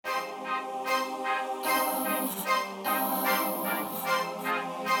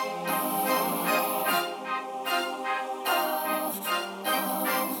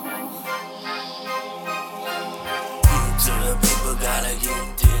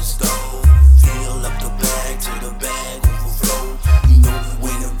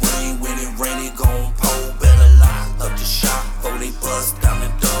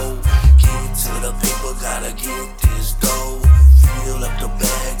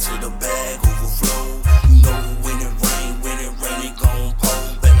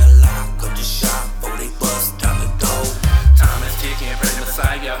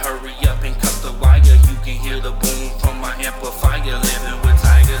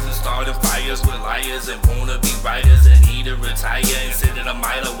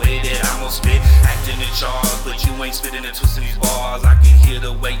ain't spitting and twisting these bars. I can hear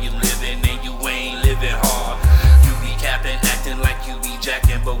the way you living and you ain't living hard. You be capping, acting like you be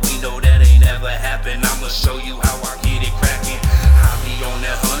jacking, but we know that ain't ever happened. I'ma show you how I get it cracking. I be on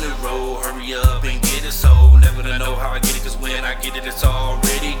that 100 road, hurry up and get it sold. Never to know how I get it, cause when I get it, it's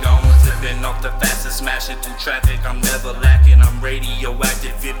already gone. Zipping off the fastest, smashing through traffic. I'm never lacking, I'm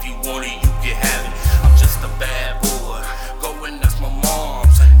radioactive. If you want it, you can have it. I'm just a bad boy, going that's my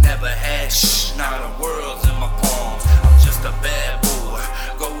mom's. I never had shh, now the world's in my palms. I'm just a bad boy,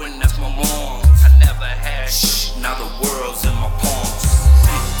 going that's my mom's. I never had shh, now the world's in my palms.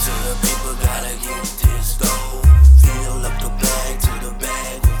 To the people, gotta get this dough. Fill up the bag till the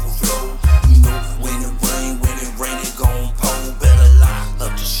bag overflow. You know when it rain, it gon' pour. Better lock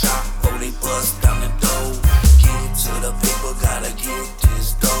up the shop before they bust down the door. Get to the people, gotta get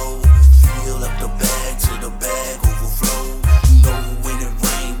this dough. Fill up the bag till the bag overflow. You know when it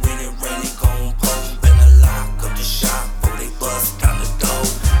rain, it gon' pour. Better lock up the shop before they bust down the door.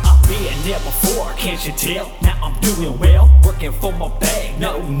 I've been there before, can't you tell? Now I'm doing well, working for my bag,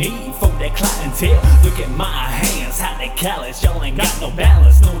 no need for that clientele. Look at my hands, how they callous, y'all ain't got no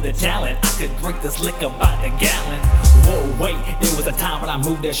balance, know the talent. I could drink this liquor by the gallon. Whoa, wait, there was a time when I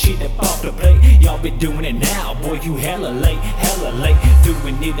moved that shit up off the plate. Y'all been doing it now, boy, you hella late,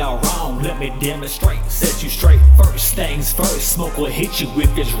 doing it all wrong. Let me demonstrate, set you straight. First things first, smoke will hit you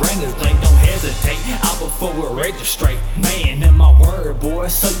if it's raining late. Don't hesitate, out before we registrate. Man, in my word, boy,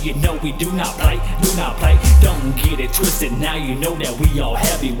 so you know we do not play. Don't get it twisted, now you know that we all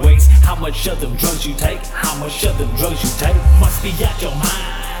heavyweights. How much of them drugs you take? How much of them drugs you take? Must be out your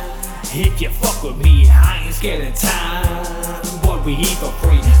mind. If you fuck with me, I ain't scared of time. Boy, we eat for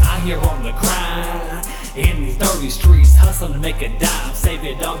free, out here on the grind. In these dirty streets, hustling to make a dime. Save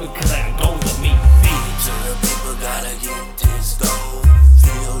it all because I got goals to meet. To the people, gotta get this dough.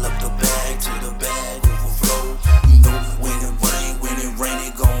 Fill up the bag till the bag overflow. You know when it rain,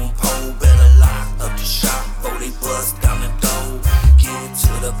 it gon' pour. Better lock up the shop before they bust down the door. Get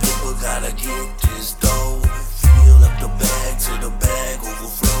to the people, gotta get this dough. Fill up the bag till the bag